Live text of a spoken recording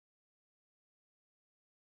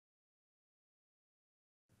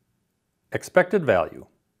Expected value.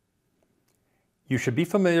 You should be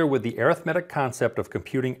familiar with the arithmetic concept of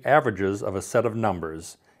computing averages of a set of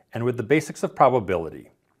numbers and with the basics of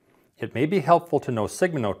probability. It may be helpful to know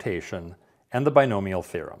sigma notation and the binomial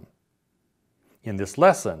theorem. In this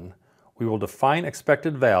lesson, we will define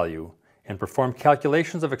expected value and perform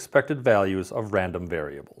calculations of expected values of random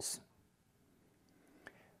variables.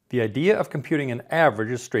 The idea of computing an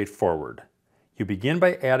average is straightforward. You begin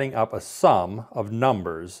by adding up a sum of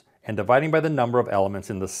numbers and dividing by the number of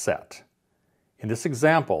elements in the set. In this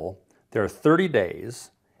example, there are 30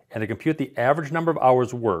 days, and to compute the average number of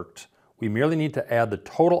hours worked, we merely need to add the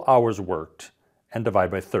total hours worked and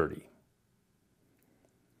divide by 30.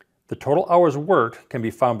 The total hours worked can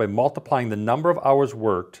be found by multiplying the number of hours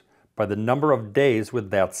worked by the number of days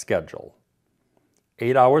with that schedule.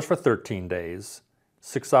 8 hours for 13 days,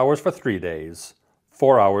 6 hours for 3 days,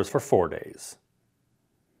 4 hours for 4 days.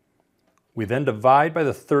 We then divide by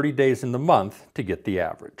the 30 days in the month to get the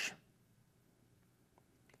average.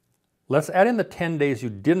 Let's add in the 10 days you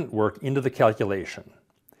didn't work into the calculation.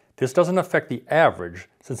 This doesn't affect the average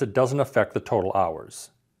since it doesn't affect the total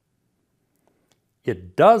hours.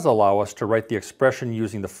 It does allow us to write the expression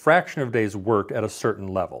using the fraction of days worked at a certain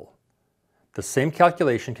level. The same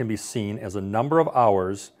calculation can be seen as a number of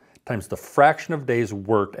hours times the fraction of days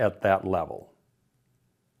worked at that level.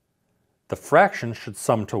 The fraction should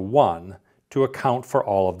sum to 1 to account for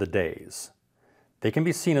all of the days. They can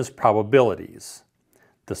be seen as probabilities.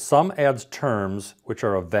 The sum adds terms which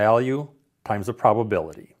are a value times a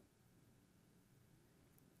probability.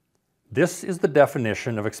 This is the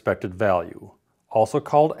definition of expected value, also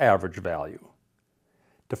called average value.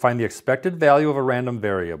 To find the expected value of a random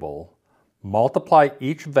variable, multiply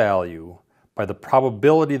each value by the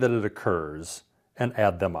probability that it occurs and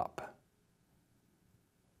add them up.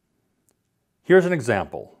 Here's an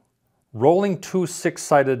example. Rolling 2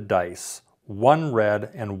 six-sided dice, 1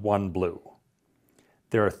 red and 1 blue.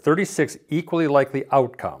 There are 36 equally likely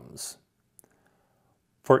outcomes.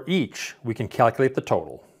 For each, we can calculate the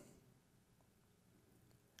total.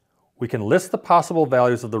 We can list the possible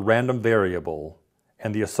values of the random variable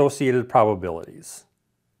and the associated probabilities.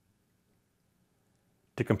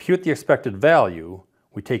 To compute the expected value,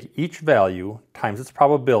 we take each value times its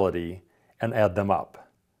probability and add them up.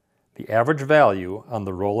 The average value on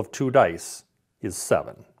the roll of 2 dice is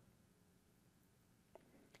 7.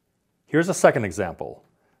 Here's a second example.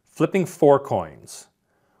 Flipping 4 coins.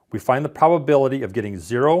 We find the probability of getting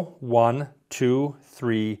 0, 1, 2,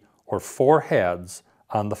 3, or 4 heads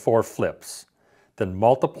on the 4 flips. Then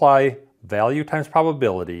multiply value times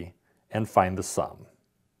probability and find the sum.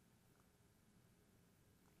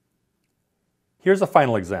 Here's a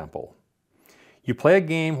final example. You play a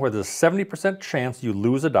game where there's a 70% chance you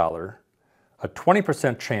lose $1, a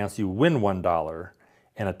 20% chance you win $1,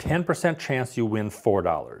 and a 10% chance you win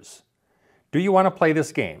 $4. Do you want to play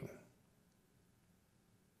this game?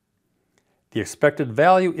 The expected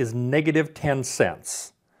value is -10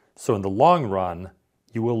 cents, so in the long run,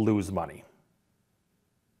 you will lose money.